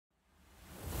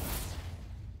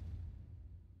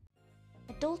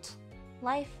adult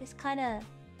life is kind of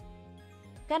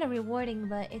rewarding,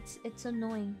 but it's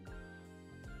annoying.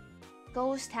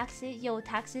 Ghost taxes, yo,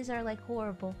 taxes are like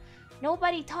horrible.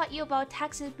 Nobody taught you about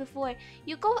taxes before.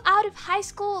 You go out of high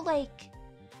school like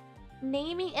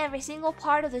naming every single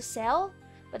part of the cell,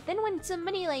 but then when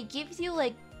somebody like gives you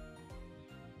like,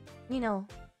 you know,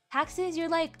 taxes, you're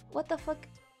like, what the fuck?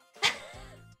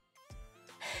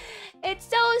 It's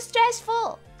so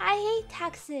stressful. I hate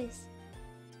taxes.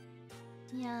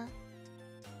 Yeah.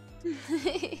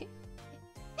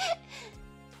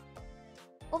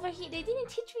 Over here, they didn't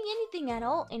teach me anything at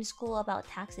all in school about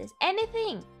taxes.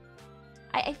 Anything.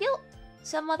 I feel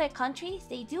some other countries,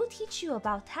 they do teach you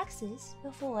about taxes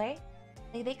before.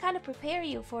 Like, they kind of prepare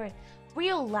you for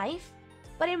real life.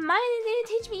 But in mine, they didn't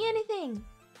teach me anything.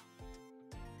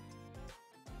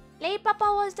 Lei Papa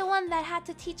was the one that had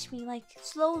to teach me, like,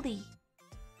 slowly.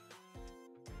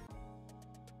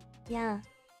 Yeah.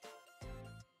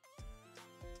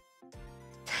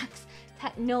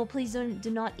 No, please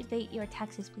do not evade your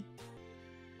taxes, please.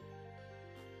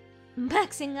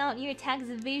 Maxing out your tax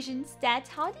evasion stats.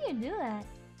 How do you do that?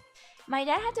 My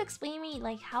dad had to explain me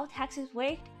like how taxes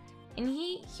worked, and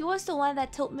he was the one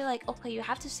that told me like, okay, you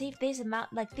have to save this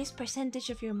amount, like this percentage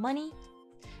of your money.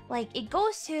 Like it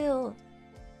goes to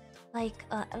like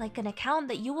an account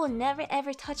that you will never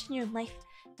ever touch in your life,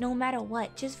 no matter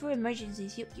what, just for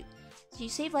emergencies. You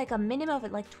save like a minimum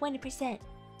of like 20%.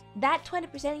 That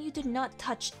 20% you do not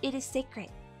touch. It is sacred.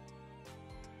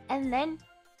 And then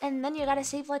you gotta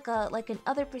save like an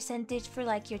other percentage for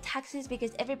like your taxes,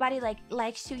 because everybody like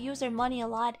likes to use their money a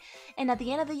lot. And at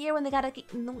the end of the year when they gotta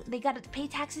pay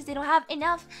taxes, they don't have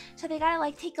enough, so they gotta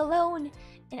like take a loan.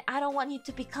 And I don't want you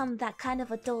to become that kind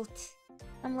of adult.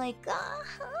 I'm like,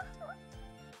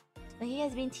 But he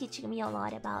has been teaching me a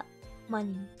lot about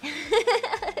money.